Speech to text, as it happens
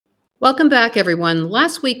Welcome back, everyone.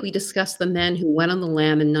 Last week, we discussed the men who went on the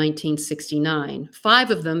lam in 1969, five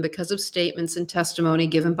of them because of statements and testimony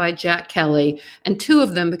given by Jack Kelly, and two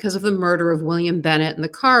of them because of the murder of William Bennett and the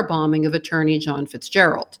car bombing of attorney John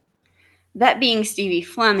Fitzgerald. That being Stevie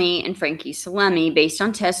Flemmi and Frankie Salemi, based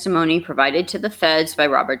on testimony provided to the feds by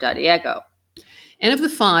Robert Diego. And of the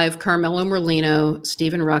five, Carmelo Merlino,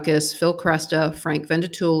 Stephen Ruckus, Phil Cresta, Frank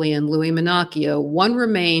Vendatuli, and Louis Manocchio, one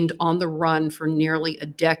remained on the run for nearly a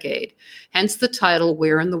decade. Hence the title,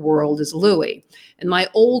 Where in the World is Louis? In my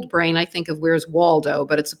old brain, I think of Where's Waldo,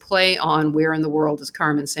 but it's a play on Where in the World is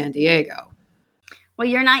Carmen Sandiego. Well,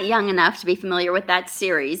 you're not young enough to be familiar with that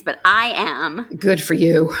series, but I am. Good for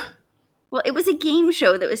you. Well, it was a game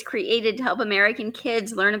show that was created to help American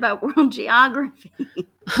kids learn about world geography.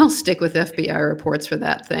 I'll stick with FBI reports for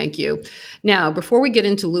that, thank you. Now, before we get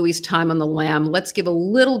into Louis's time on the lam, let's give a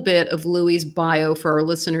little bit of Louis's bio for our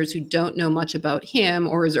listeners who don't know much about him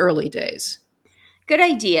or his early days. Good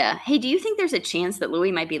idea. Hey, do you think there's a chance that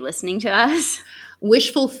Louis might be listening to us?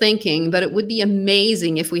 Wishful thinking, but it would be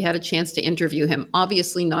amazing if we had a chance to interview him.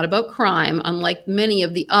 Obviously not about crime. Unlike many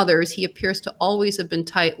of the others, he appears to always have been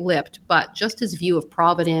tight-lipped, but just his view of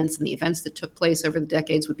Providence and the events that took place over the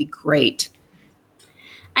decades would be great.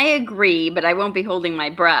 I agree, but I won't be holding my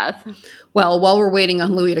breath. Well, while we're waiting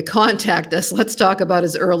on Louis to contact us, let's talk about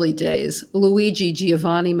his early days. Luigi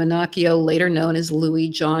Giovanni Manocchio, later known as Louis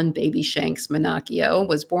John Baby Shanks Manocchio,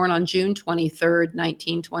 was born on June 23,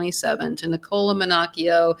 1927, to Nicola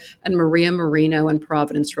Manocchio and Maria Marino in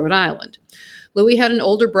Providence, Rhode Island. Louis had an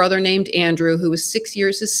older brother named Andrew, who was 6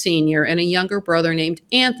 years his senior, and a younger brother named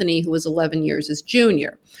Anthony, who was 11 years his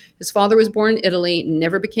junior. His father was born in Italy,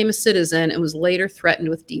 never became a citizen, and was later threatened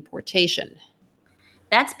with deportation.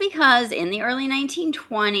 That's because in the early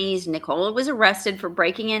 1920s, Nicola was arrested for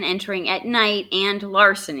breaking and entering at night and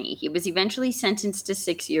larceny. He was eventually sentenced to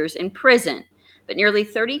 6 years in prison, but nearly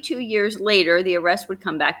 32 years later, the arrest would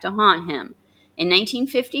come back to haunt him. In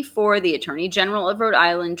 1954, the Attorney General of Rhode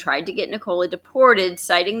Island tried to get Nicola deported,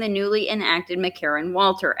 citing the newly enacted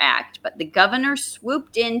McCarran-Walter Act, but the governor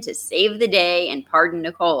swooped in to save the day and pardon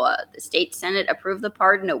Nicola. The state Senate approved the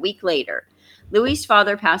pardon a week later. Louis's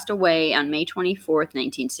father passed away on May 24,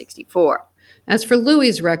 1964. As for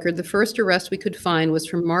Louis's record, the first arrest we could find was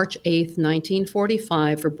from March 8,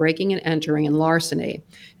 1945, for breaking and entering and larceny.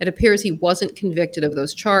 It appears he wasn't convicted of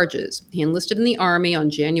those charges. He enlisted in the Army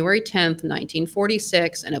on January 10,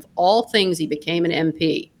 1946, and of all things, he became an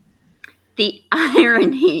MP. The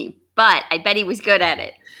irony, but I bet he was good at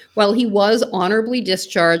it. Well, he was honorably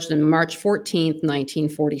discharged on March 14,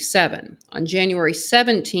 1947. On January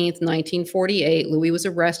 17, 1948, Louis was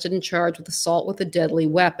arrested and charged with assault with a deadly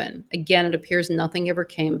weapon. Again, it appears nothing ever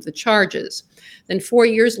came of the charges. Then 4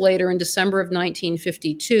 years later, in December of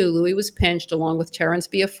 1952, Louis was pinched along with Terrence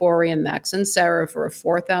Biafori and Max and Sarah for a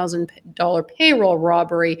 $4,000 payroll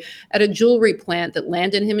robbery at a jewelry plant that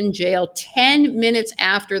landed him in jail 10 minutes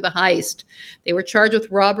after the heist. They were charged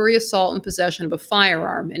with robbery, assault, and possession of a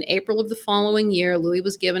firearm. In April of the following year, Louis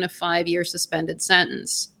was given a 5-year suspended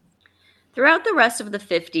sentence. Throughout the rest of the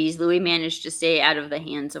 50s, Louis managed to stay out of the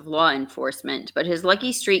hands of law enforcement, but his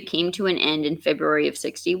lucky streak came to an end in February of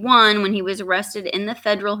 61 when he was arrested in the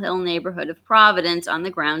Federal Hill neighborhood of Providence on the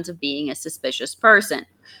grounds of being a suspicious person.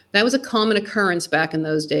 That was a common occurrence back in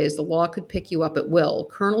those days. The law could pick you up at will.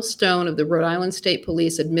 Colonel Stone of the Rhode Island State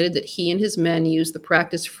Police admitted that he and his men used the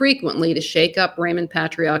practice frequently to shake up Raymond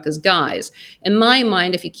Patriarca's guys. In my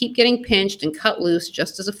mind, if you keep getting pinched and cut loose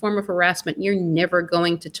just as a form of harassment, you're never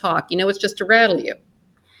going to talk. You know, it's just to rattle you.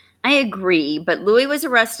 I agree, but Louis was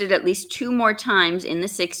arrested at least 2 more times in the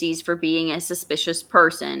 60s for being a suspicious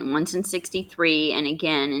person, once in 63 and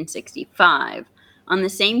again in 65. On the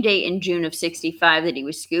same date in June of 65 that he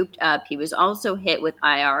was scooped up, he was also hit with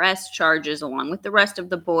IRS charges along with the rest of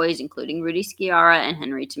the boys, including Rudy Sciarra and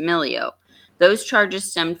Henry Tamilio. Those charges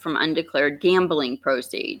stemmed from undeclared gambling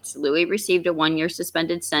proceeds. Louis received a 1-year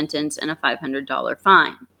suspended sentence and a $500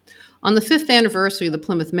 fine. On the 5th anniversary of the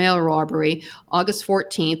Plymouth Mail robbery, August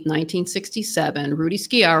 14, 1967, Rudy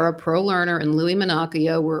Sciarra, Pro Lerner, and Louis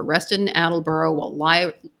Manocchio were arrested in Attleboro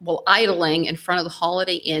while idling in front of the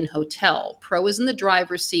Holiday Inn Hotel. Pro was in the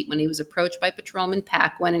driver's seat when he was approached by Patrolman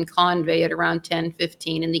Paquin and Convey at around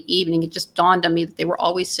 10:15 in the evening. It just dawned on me that they were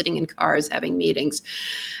always sitting in cars having meetings.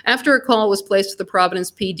 After a call was placed to the Providence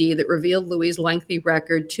PD that revealed Louis' lengthy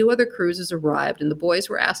record, 2 other cruisers arrived, and the boys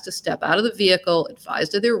were asked to step out of the vehicle,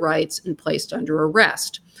 advised of their rights, and placed under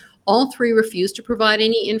arrest. All 3 refused to provide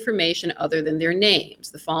any information other than their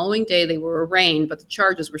names. The following day, they were arraigned, but the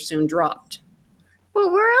charges were soon dropped. Well,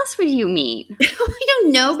 where else would you meet? I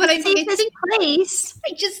don't know, but I think this place.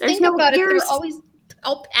 I just think about it. They're always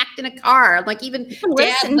all packed in a car. Like even Dad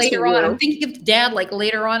Listen to later on. I'm you. thinking of Dad like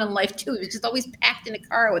later on in life too. He was just always packed in a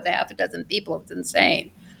car with half a dozen people. It's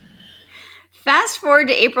insane. Fast forward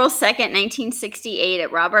to April 2nd, 1968,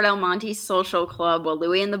 at Robert Almonte's social club while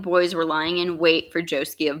Louis and the boys were lying in wait for Joe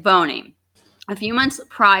Schiavone. A few months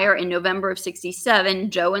prior, in November of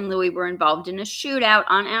 67, Joe and Louis were involved in a shootout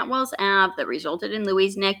on Atwells Ave that resulted in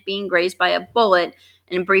Louis's neck being grazed by a bullet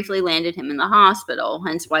and briefly landed him in the hospital,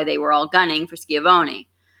 hence why they were all gunning for Schiavone.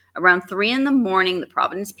 Around 3 in the morning, the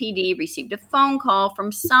Providence PD received a phone call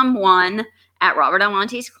from someone at Robert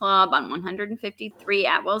Almonte's club on 153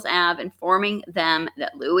 Atwells Ave, informing them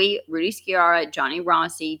that Louis, Rudy Sciarra, Johnny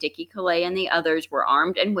Rossi, Dickie Calais, and the others were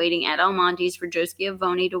armed and waiting at Almonte's for Joe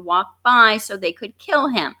Schiavone to walk by so they could kill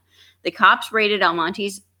him. The cops raided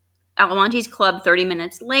Almonte's club 30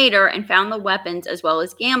 minutes later and found the weapons as well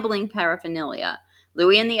as gambling paraphernalia.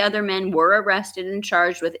 Louis and the other men were arrested and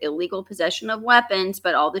charged with illegal possession of weapons,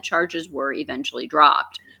 but all the charges were eventually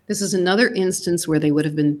dropped. This is another instance where they would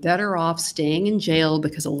have been better off staying in jail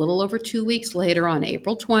because a little over 2 weeks later, on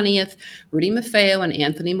April 20th, Rudy Maffeo and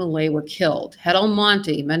Anthony Millay were killed. Had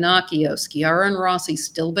Almonte, Manocchio, Sciarra, and Rossi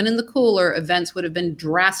still been in the cooler, events would have been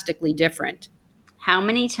drastically different. How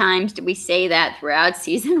many times did we say that throughout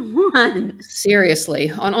season 1?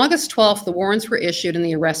 Seriously. On August 12th, the warrants were issued and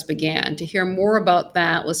the arrest began. To hear more about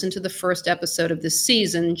that, listen to the first episode of this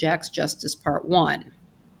season, Jack's Justice Part 1.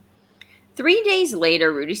 3 days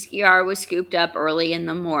later, Rudy Sciarra was scooped up early in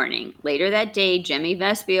the morning. Later that day, Jimmy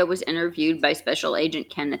Vespia was interviewed by Special Agent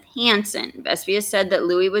Kenneth Hansen. Vespia said that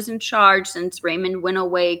Louis was in charge since Raymond went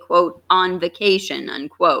away, quote, on vacation,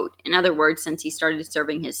 unquote. In other words, since he started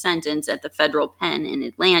serving his sentence at the federal pen in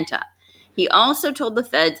Atlanta. He also told the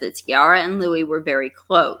feds that Sciarra and Louis were very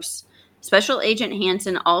close. Special Agent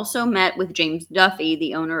Hansen also met with James Duffy,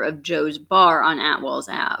 the owner of Joe's Bar on Atwells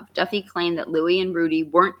Ave. Duffy claimed that Louis and Rudy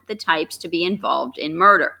weren't the types to be involved in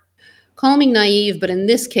murder. Call me naive, but in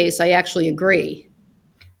this case, I actually agree.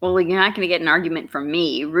 Well, you're not going to get an argument from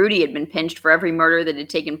me. Rudy had been pinched for every murder that had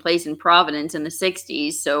taken place in Providence in the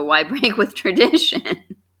 60s, so why break with tradition?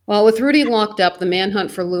 Well, with Rudy locked up, the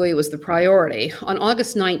manhunt for Louis was the priority. On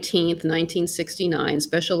August 19th, 1969,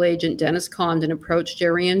 Special Agent Dennis Condon approached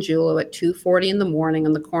Jerry Angiulo at 2:40 in the morning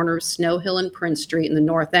on the corner of Snow Hill and Prince Street in the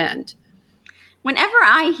North End. Whenever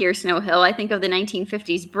I hear Snow Hill, I think of the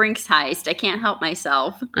 1950s Brinks heist. I can't help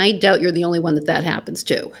myself. I doubt you're the only one that happens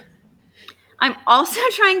to. I'm also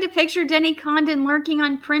trying to picture Denny Condon lurking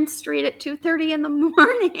on Prince Street at 2:30 in the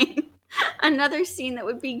morning. Another scene that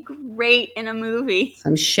would be great in a movie.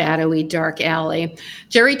 Some shadowy, dark alley.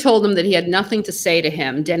 Jerry told him that he had nothing to say to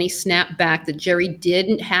him. Denny snapped back that Jerry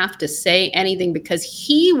didn't have to say anything because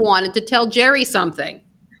he wanted to tell Jerry something.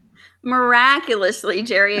 Miraculously,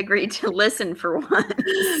 Jerry agreed to listen for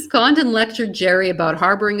once. Condon lectured Jerry about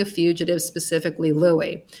harboring a fugitive, specifically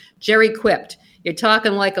Louis. Jerry quipped, "You're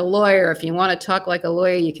talking like a lawyer. If you want to talk like a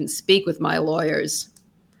lawyer, you can speak with my lawyers."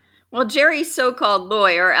 Well, Jerry's so-called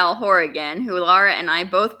lawyer, Al Horrigan, who Laura and I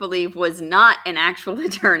both believe was not an actual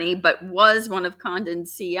attorney, but was one of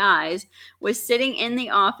Condon's CIs, was sitting in the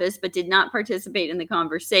office but did not participate in the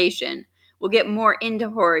conversation. We'll get more into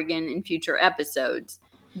Horrigan in future episodes.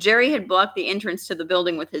 Jerry had blocked the entrance to the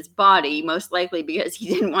building with his body, most likely because he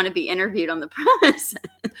didn't want to be interviewed on the premises.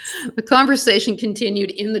 The conversation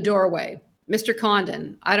continued in the doorway. "Mr.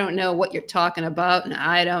 Condon, I don't know what you're talking about, and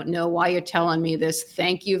I don't know why you're telling me this.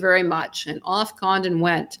 Thank you very much." And off Condon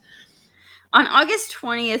went. On August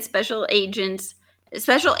 20th, Special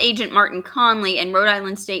Agent Martin Conley and Rhode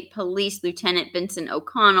Island State Police Lieutenant Vincent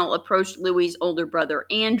O'Connell approached Louis' older brother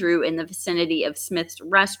Andrew in the vicinity of Smith's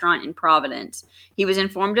restaurant in Providence. He was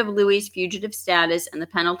informed of Louis' fugitive status and the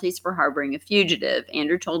penalties for harboring a fugitive.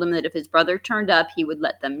 Andrew told him that if his brother turned up, he would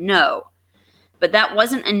let them know. But that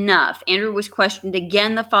wasn't enough. Andrew was questioned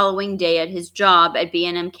again the following day at his job at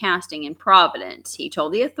B&M Casting in Providence. He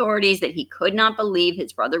told the authorities that he could not believe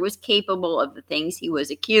his brother was capable of the things he was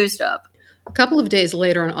accused of. A couple of days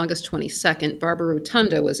later, on August 22nd, Barbara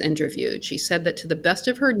Rotunda was interviewed. She said that to the best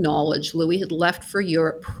of her knowledge, Louis had left for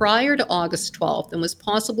Europe prior to August 12th and was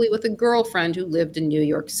possibly with a girlfriend who lived in New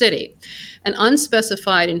York City. An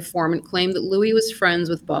unspecified informant claimed that Louis was friends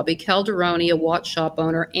with Bobby Calderoni, a watch shop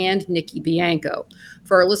owner, and Nicky Bianco.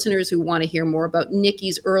 For our listeners who want to hear more about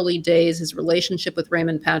Nicky's early days, his relationship with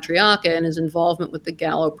Raymond Patriarca, and his involvement with the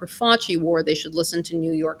Gallo-Profaci War, they should listen to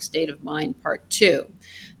New York State of Mind Part 2.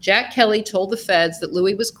 Jack Kelly told the feds that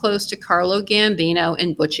Louis was close to Carlo Gambino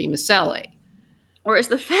and Butchie Maselli. Or as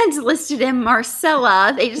the feds listed him,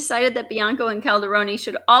 Marcella, they decided that Bianco and Calderoni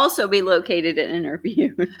should also be located and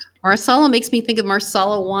interviewed. Marsala makes me think of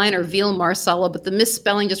Marsala wine or veal Marsala, but the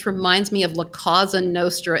misspelling just reminds me of La Cosa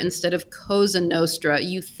Nostra instead of Cosa Nostra.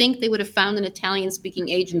 You think they would have found an Italian-speaking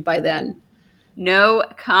agent by then. No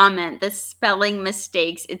comment. The spelling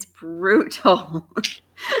mistakes, it's brutal.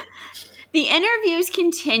 The interviews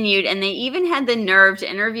continued, and they even had the nerve to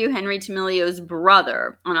interview Henry Tamilio's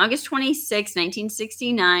brother. On August 26,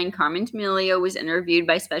 1969, Carmen Tamilio was interviewed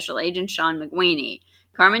by Special Agent Sean McWeeney.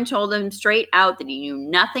 Carmen told him straight out that he knew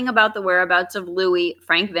nothing about the whereabouts of Louis,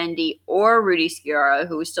 Frank Vendy, or Rudy Sciarra,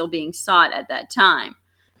 who was still being sought at that time.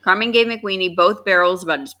 Carmen gave McWeeney both barrels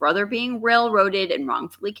about his brother being railroaded and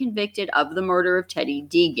wrongfully convicted of the murder of Teddy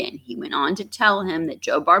Deegan. He went on to tell him that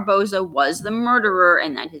Joe Barboza was the murderer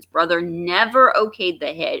and that his brother never okayed the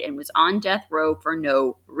hit and was on death row for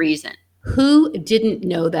no reason. Who didn't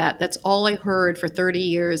know that? That's all I heard for 30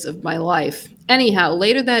 years of my life. Anyhow,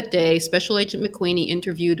 later that day, Special Agent McWeeney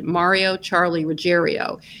interviewed Mario Charlie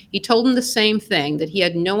Ruggiero. He told him the same thing, that he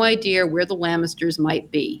had no idea where the Lamisters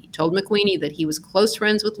might be. He told McWeeney that he was close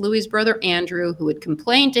friends with Louis's brother Andrew, who had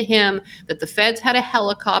complained to him that the feds had a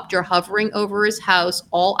helicopter hovering over his house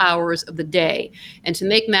all hours of the day. And to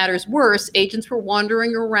make matters worse, agents were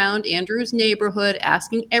wandering around Andrew's neighborhood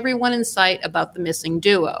asking everyone in sight about the missing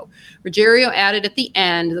duo. Ruggiero added at the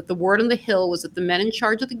end that the word on the hill was that the men in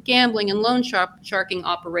charge of the gambling and loan sharking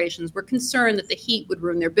operations were concerned that the heat would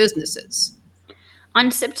ruin their businesses.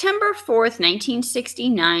 On September 4th,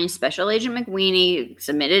 1969, Special Agent McWeeney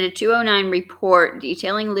submitted a 209 report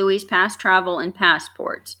detailing Louis's past travel and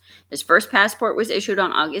passports. His first passport was issued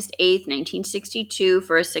on August 8th, 1962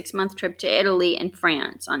 for a 6-month trip to Italy and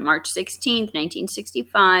France. On March 16th,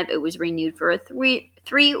 1965, it was renewed for a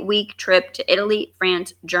three-week trip to Italy,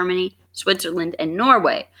 France, Germany, Switzerland, and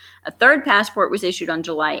Norway. A third passport was issued on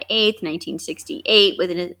July 8th, 1968,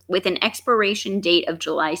 with an expiration date of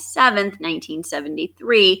July 7th,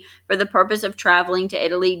 1973, for the purpose of traveling to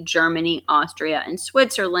Italy, Germany, Austria, and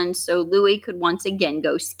Switzerland so Louis could once again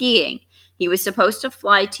go skiing. He was supposed to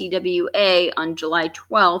fly TWA on July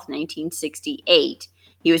 12th, 1968.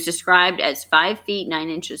 He was described as 5 feet 9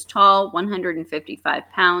 inches tall, 155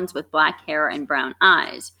 pounds, with black hair and brown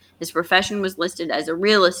eyes. His profession was listed as a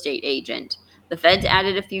real estate agent. The feds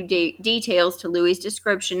added a few details to Louis's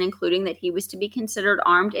description, including that he was to be considered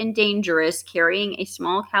armed and dangerous, carrying a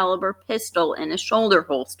small caliber pistol in a shoulder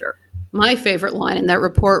holster. My favorite line in that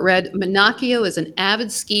report read, Manocchio is an avid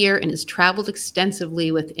skier and has traveled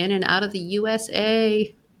extensively within and out of the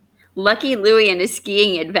USA. Lucky Louis and his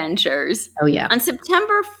skiing adventures. Oh, yeah. On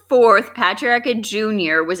September 4th, Patriarca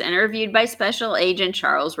Jr. was interviewed by Special Agent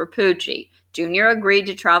Charles Rapucci. Jr. agreed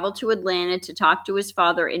to travel to Atlanta to talk to his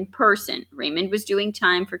father in person. Raymond was doing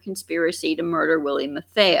time for conspiracy to murder Willie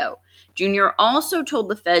Maffeo. Jr. also told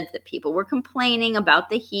the feds that people were complaining about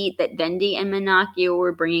the heat that Vendy and Manocchio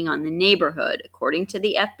were bringing on the neighborhood. According to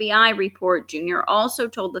the FBI report, Jr. also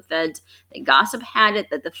told the feds that gossip had it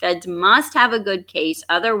that the feds must have a good case,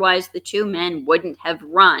 otherwise the two men wouldn't have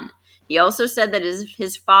run. He also said that as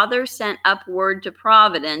his father sent up word to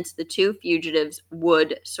Providence, the two fugitives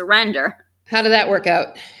would surrender. How did that work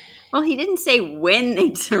out? Well, he didn't say when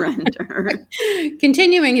they'd surrender.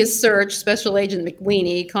 Continuing his search, Special Agent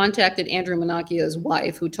McWeeney contacted Andrew Manocchio's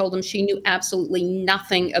wife, who told him she knew absolutely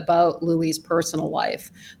nothing about Louis's personal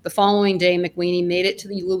life. The following day, McWeeney made it to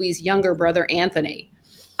Louis's younger brother, Anthony.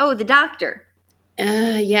 Oh, the doctor.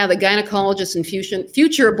 Yeah, the gynecologist and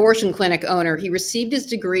future abortion clinic owner. He received his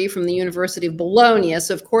degree from the University of Bologna,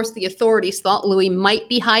 so of course the authorities thought Louis might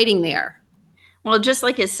be hiding there. Well, just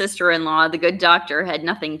like his sister-in-law, the good doctor had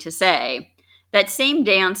nothing to say. That same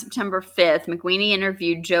day on September 5th, McWeeney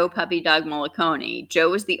interviewed Joe Puppy Dog Molicone. Joe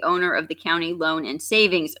was the owner of the County Loan and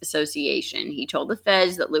Savings Association. He told the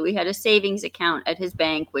feds that Louis had a savings account at his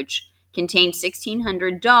bank, which contained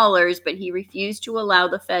 $1,600, but he refused to allow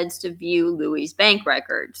the feds to view Louis's bank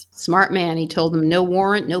records. Smart man. He told them no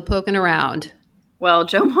warrant, no poking around. Well,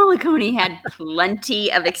 Joe Molicone had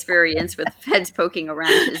plenty of experience with feds poking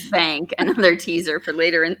around his bank, another teaser for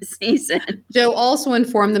later in the season. Joe also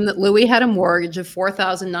informed them that Louis had a mortgage of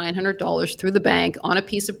 $4,900 through the bank on a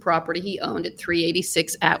piece of property he owned at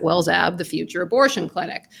 386 Atwells Ave, the future abortion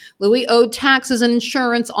clinic. Louis owed taxes and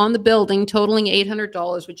insurance on the building totaling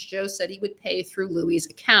 $800, which Joe said he would pay through Louis's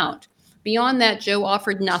account. Beyond that, Joe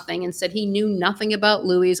offered nothing and said he knew nothing about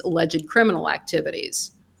Louis's alleged criminal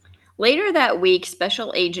activities. Later that week,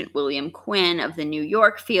 Special Agent William Quinn of the New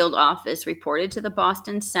York field office reported to the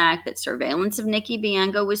Boston SAC that surveillance of Nikki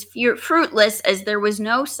Bianco was fruitless as there was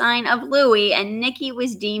no sign of Louis and Nikki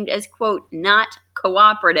was deemed as, quote, not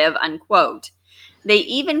cooperative, unquote. They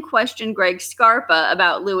even questioned Greg Scarpa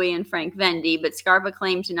about Louis and Frank Vendy, but Scarpa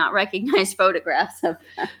claimed to not recognize photographs of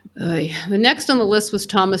them. The next on the list was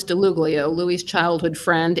Thomas DeLuglio, Louis's childhood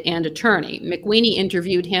friend and attorney. McWeeny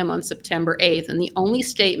interviewed him on September 8th, and the only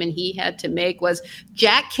statement he had to make was,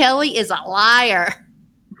 "Jack Kelly is a liar."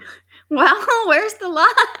 Well, where's the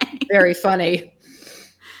lie? Very funny.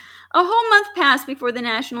 A whole month passed before the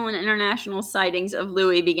national and international sightings of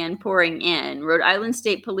Louis began pouring in. Rhode Island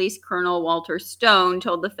State Police Colonel Walter Stone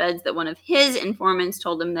told the feds that one of his informants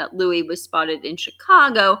told him that Louis was spotted in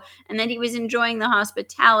Chicago and that he was enjoying the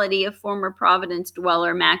hospitality of former Providence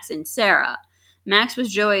dweller Max and Sarah. Max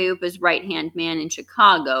was Joe Aiuppa's right-hand man in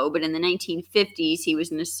Chicago, but in the 1950s, he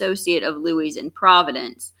was an associate of Louis in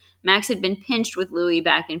Providence. Max had been pinched with Louis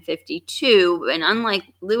back in 1952, and unlike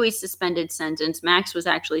Louis' suspended sentence, Max was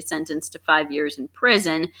actually sentenced to 5 years in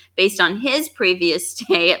prison based on his previous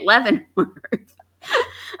stay at Leavenworth.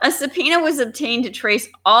 A subpoena was obtained to trace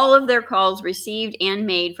all of their calls received and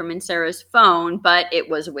made from Sarah's phone, but it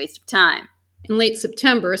was a waste of time. In late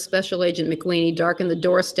September, Special Agent McWeeny darkened the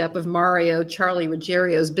doorstep of Mario Charlie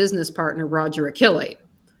Ruggiero's business partner, Roger Achille.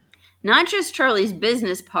 Not just Charlie's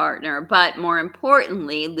business partner, but more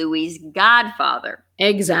importantly, Louis' godfather.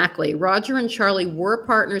 Exactly. Roger and Charlie were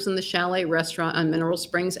partners in the Chalet restaurant on Mineral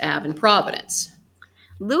Springs Ave in Providence.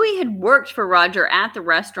 Louis had worked for Roger at the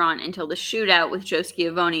restaurant until the shootout with Joe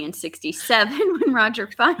Schiavone in 1967 when Roger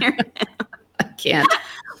fired him. I can't.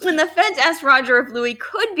 When the feds asked Roger if Louis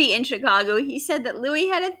could be in Chicago, he said that Louis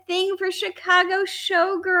had a thing for Chicago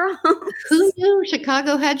showgirls. Who knew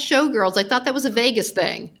Chicago had showgirls? I thought that was a Vegas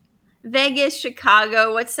thing. Vegas,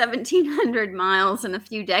 Chicago, what's 1,700 miles in a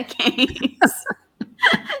few decades?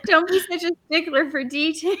 Don't be such a stickler for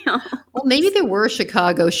detail. Well, maybe there were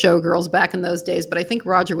Chicago showgirls back in those days, but I think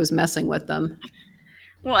Roger was messing with them.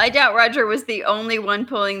 Well, I doubt Roger was the only one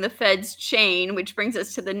pulling the feds' chain, which brings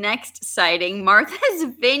us to the next sighting, Martha's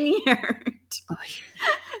Vineyard. Oh.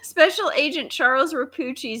 Special Agent Charles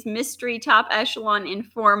Rapucci's mystery top echelon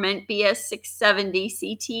informant, BS 670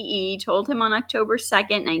 CTE, told him on October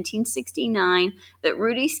 2nd, 1969, that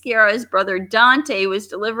Rudy Sciarra's brother Dante was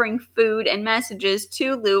delivering food and messages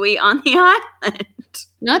to Louis on the island.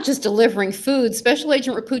 Not just delivering food. Special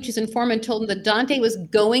Agent Rapucci's informant told him that Dante was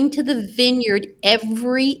going to the vineyard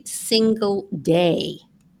every single day.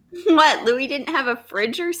 What, Louis didn't have a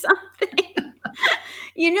fridge or something?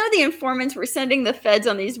 You know, the informants were sending the feds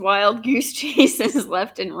on these wild goose chases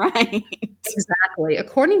left and right. Exactly.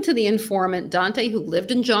 According to the informant, Dante, who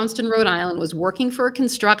lived in Johnston, Rhode Island, was working for a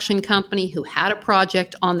construction company who had a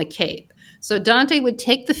project on the Cape. So Dante would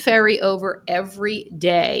take the ferry over every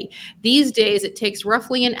day. These days, it takes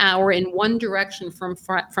roughly an hour in one direction from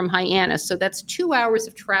Hyannis. So that's 2 hours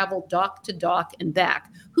of travel dock to dock and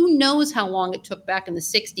back. Who knows how long it took back in the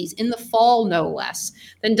 60s, in the fall, no less.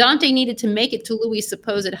 Then Dante needed to make it to Louis'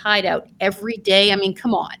 supposed hideout every day. I mean,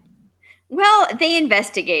 come on. Well, they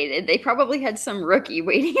investigated. They probably had some rookie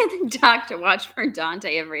waiting at the dock to watch for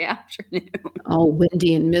Dante every afternoon. Oh,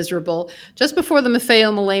 windy and miserable. Just before the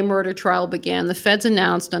Maffeo Malay murder trial began, the feds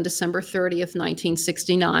announced on December 30th,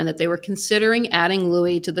 1969, that they were considering adding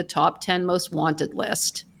Louis to the top 10 most wanted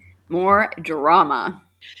list. More drama.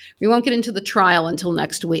 We won't get into the trial until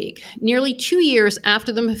next week. Nearly 2 years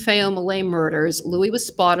after the Maffeo Malay murders, Louis was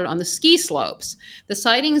spotted on the ski slopes. The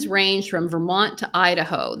sightings ranged from Vermont to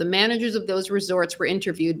Idaho. The managers of those resorts were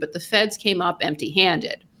interviewed, but the feds came up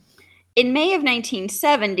empty-handed. In May of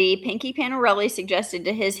 1970, Pinky Panarelli suggested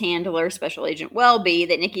to his handler, Special Agent Welby,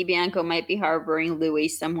 that Nicky Bianco might be harboring Louis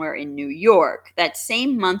somewhere in New York. That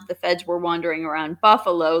same month, the feds were wandering around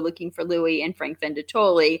Buffalo looking for Louis and Frank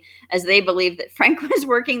Vendatoli, as they believed that Frank was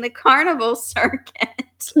working the carnival circuit.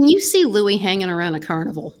 Can you see Louis hanging around a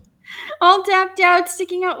carnival? All dapped out,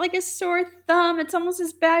 sticking out like a sore thumb. It's almost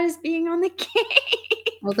as bad as being on the Cape.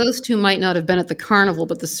 Well, those two might not have been at the carnival,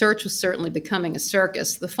 but the search was certainly becoming a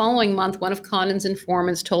circus. The following month, one of Condon's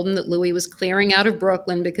informants told him that Louis was clearing out of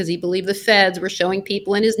Brooklyn because he believed the feds were showing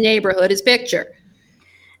people in his neighborhood his picture.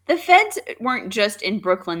 The feds weren't just in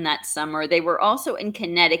Brooklyn that summer. They were also in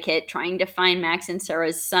Connecticut trying to find Max and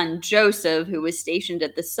Sarah's son, Joseph, who was stationed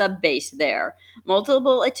at the sub-base there.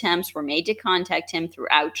 Multiple attempts were made to contact him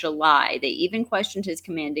throughout July. They even questioned his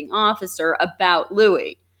commanding officer about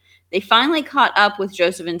Louis. They finally caught up with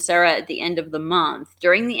Joseph and Sarah at the end of the month.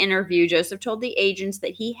 During the interview, Joseph told the agents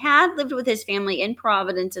that he had lived with his family in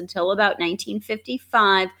Providence until about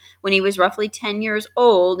 1955, when he was roughly 10 years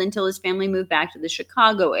old, until his family moved back to the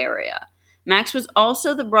Chicago area. Max was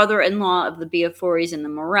also the brother-in-law of the Biaforis and the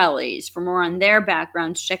Morellis. For more on their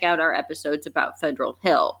backgrounds, check out our episodes about Federal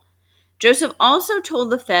Hill. Joseph also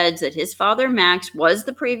told the feds that his father, Max, was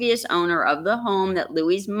the previous owner of the home that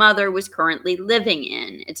Louis's mother was currently living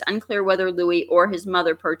in. It's unclear whether Louis or his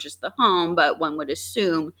mother purchased the home, but one would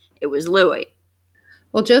assume it was Louis.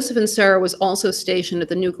 Well, Joseph and Sarah was also stationed at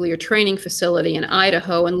the nuclear training facility in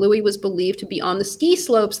Idaho, and Louis was believed to be on the ski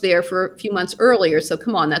slopes there for a few months earlier. So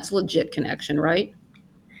come on, that's a legit connection, right?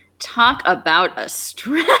 Talk about a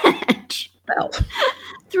stretch. Well,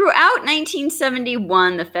 Throughout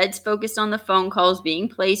 1971, the feds focused on the phone calls being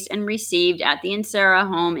placed and received at the Insera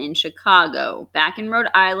home in Chicago. Back in Rhode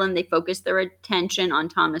Island, they focused their attention on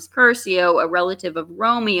Thomas Curcio, a relative of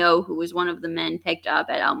Romeo, who was one of the men picked up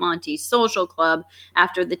at Almonte's social club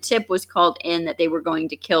after the tip was called in that they were going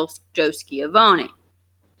to kill Joe Schiavone.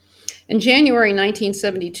 in January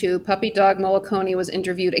 1972, puppy dog Mollicone was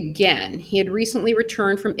interviewed again. He had recently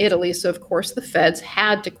returned from Italy, so of course the feds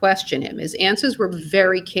had to question him. His answers were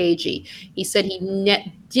very cagey. He said he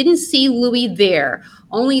didn't see Louis there,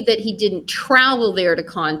 only that he didn't travel there to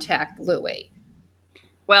contact Louis.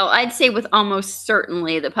 Well, I'd say with almost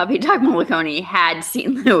certainly the puppy dog Mollicone had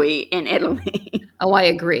seen Louis in Italy. Oh, I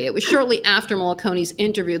agree. It was shortly after Mollicone's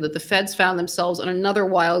interview that the feds found themselves on another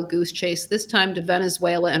wild goose chase, this time to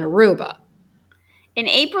Venezuela and Aruba. In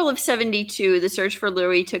April of 72, the search for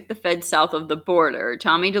Louis took the feds south of the border.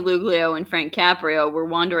 Tommy DeLuglio and Frank Caprio were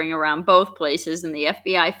wandering around both places, and the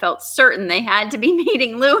FBI felt certain they had to be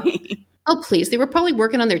meeting Louis. Oh, please. They were probably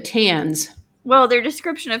working on their tans. Well, their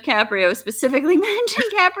description of Caprio specifically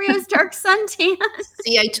mentioned Caprio's dark suntans.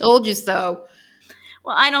 See, I told you so.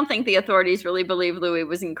 Well, I don't think the authorities really believe Louis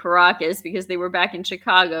was in Caracas because they were back in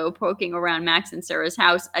Chicago poking around Max and Sarah's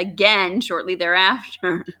house again shortly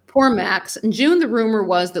thereafter. Poor Max. In June, the rumor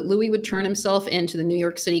was that Louis would turn himself in to the New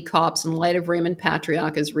York City cops in light of Raymond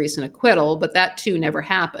Patriarca's recent acquittal, but that too never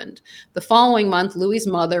happened. The following month, Louis's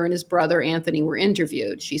mother and his brother Anthony were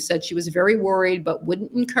interviewed. She said she was very worried but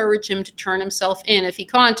wouldn't encourage him to turn himself in if he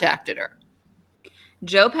contacted her.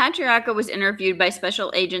 Joe Patriarca was interviewed by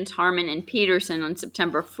Special Agents Harmon and Peterson on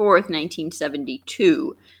September 4th,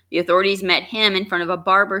 1972. The authorities met him in front of a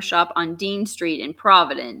barber shop on Dean Street in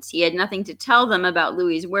Providence. He had nothing to tell them about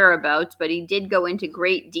Louis's whereabouts, but he did go into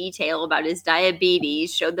great detail about his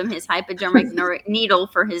diabetes, showed them his hypodermic needle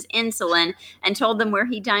for his insulin, and told them where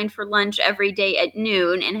he dined for lunch every day at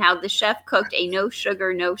noon and how the chef cooked a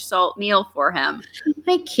no-sugar, no-salt meal for him.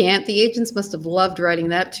 I can't. The agents must have loved writing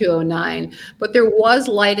that 209. But there was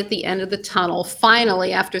light at the end of the tunnel.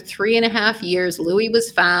 Finally, after 3.5 years, Louis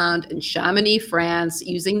was found in Chamonix, France,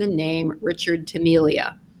 using the name Richard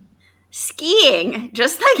Tamelia. Skiing,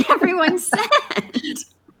 just like everyone said.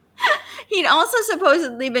 He'd also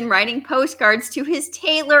supposedly been writing postcards to his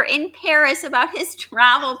tailor in Paris about his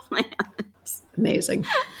travel plans. Amazing.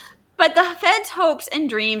 But the feds' hopes and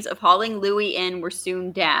dreams of hauling Louis in were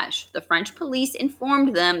soon dashed. The French police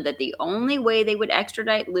informed them that the only way they would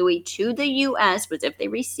extradite Louis to the U.S. was if they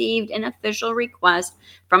received an official request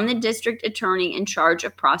from the district attorney in charge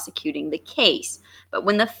of prosecuting the case. But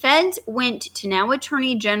when the feds went to now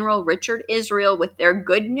Attorney General Richard Israel with their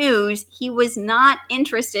good news, he was not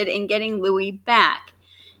interested in getting Louis back.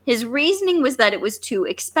 His reasoning was that it was too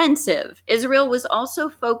expensive. Israel was also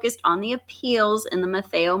focused on the appeals in the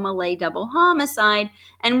Matteo Malay double homicide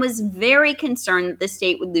and was very concerned that the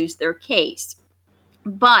state would lose their case.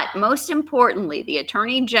 But most importantly, the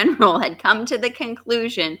Attorney General had come to the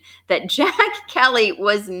conclusion that Jack Kelly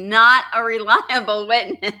was not a reliable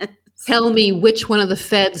witness. Tell me which one of the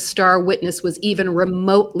Fed's star witness was even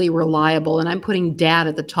remotely reliable, and I'm putting Dad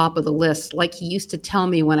at the top of the list, like he used to tell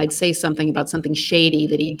me when I'd say something about something shady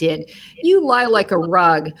that he did. You lie like a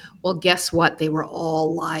rug. Well, guess what? They were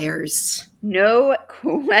all liars. No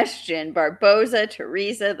question. Barboza,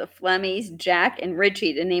 Teresa, the Flemmies, Jack, and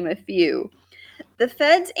Richie, to name a few. The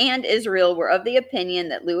feds and Israel were of the opinion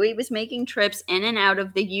that Louis was making trips in and out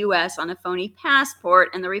of the U.S. on a phony passport,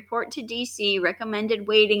 and the report to D.C. recommended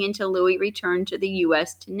waiting until Louis returned to the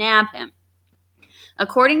U.S. to nab him.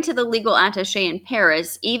 According to the legal attaché in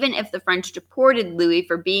Paris, even if the French deported Louis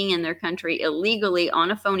for being in their country illegally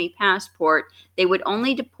on a phony passport, they would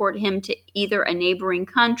only deport him to either a neighboring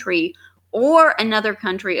country or another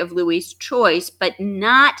country of Louis' choice, but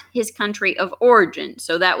not his country of origin.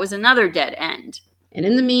 So that was another dead end. And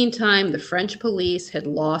in the meantime, the French police had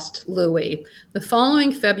lost Louis. The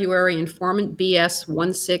following February, informant BS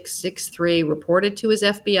 1663 reported to his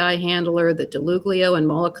FBI handler that DeLuglio and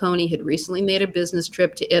Mollicone had recently made a business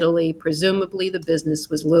trip to Italy. Presumably, the business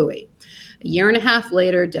was Louis. A year and a half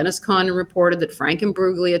later, Dennis Condon reported that Frank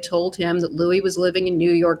Imbruglia told him that Louis was living in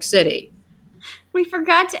New York City. We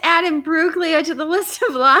forgot to add Imbruglia to the list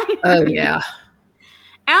of liars. Oh, yeah.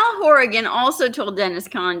 Al Horrigan also told Dennis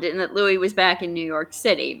Condon that Louis was back in New York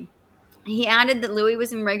City. He added that Louis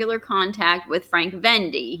was in regular contact with Frank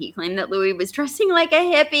Vendy. He claimed that Louis was dressing like a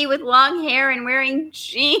hippie with long hair and wearing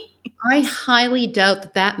jeans. I highly doubt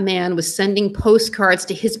that that man was sending postcards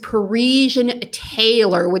to his Parisian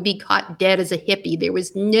tailor would be caught dead as a hippie. There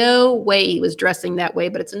was no way he was dressing that way,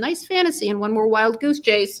 but it's a nice fantasy and one more wild goose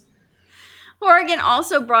chase. Horrigan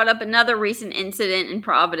also brought up another recent incident in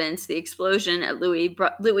Providence, the explosion at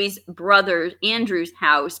Louis's brother Andrew's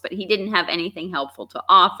house, but he didn't have anything helpful to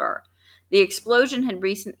offer. The explosion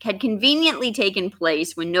had conveniently taken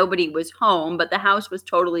place when nobody was home, but the house was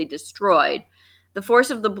totally destroyed. The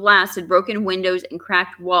force of the blast had broken windows and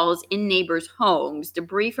cracked walls in neighbors' homes.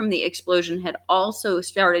 Debris from the explosion had also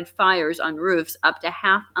started fires on roofs up to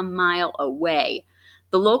half a mile away.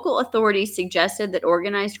 The local authorities suggested that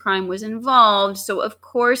organized crime was involved, so of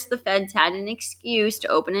course the feds had an excuse to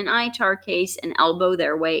open an ITAR case and elbow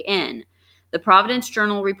their way in. The Providence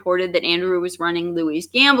Journal reported that Andrew was running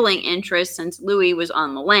Louis's gambling interests since Louis was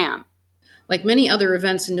on the lam. Like many other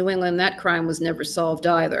events in New England, that crime was never solved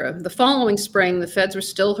either. The following spring, the feds were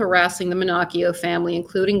still harassing the Manocchio family,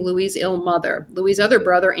 including Louis's ill mother. Louis's other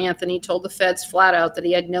brother, Anthony, told the feds flat out that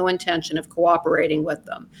he had no intention of cooperating with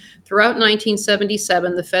them. Throughout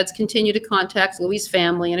 1977, the feds continued to contact Louis's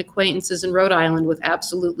family and acquaintances in Rhode Island with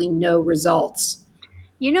absolutely no results.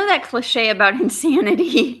 You know that cliche about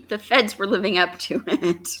insanity? The feds were living up to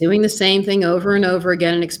it. Doing the same thing over and over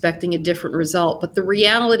again and expecting a different result. But the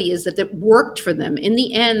reality is that it worked for them. In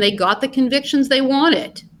the end, they got the convictions they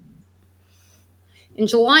wanted. In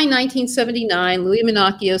July 1979, Louis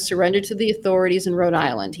Manocchio surrendered to the authorities in Rhode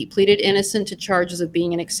Island. He pleaded innocent to charges of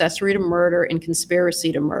being an accessory to murder and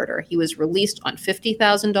conspiracy to murder. He was released on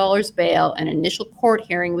 $50,000 bail, and an initial court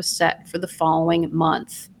hearing was set for the following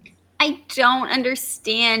month. I don't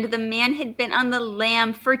understand. The man had been on the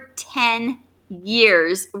lam for 10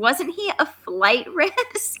 years. Wasn't he a flight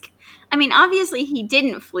risk? I mean, obviously he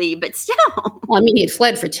didn't flee, but still. Well, I mean, he had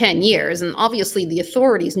fled for 10 years, and obviously the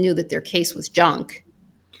authorities knew that their case was junk.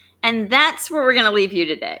 And that's where we're going to leave you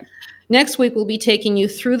today. Next week, we'll be taking you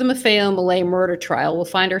through the Maffeo-Millet murder trial. We'll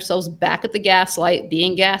find ourselves back at the gaslight,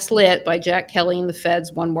 being gaslit by Jack Kelly and the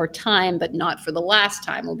feds one more time, but not for the last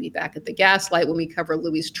time. We'll be back at the gaslight when we cover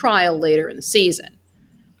Louis's trial later in the season.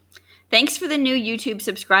 Thanks for the new YouTube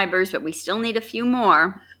subscribers, but we still need a few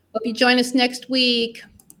more. Hope you join us next week.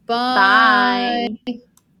 Bye. Bye.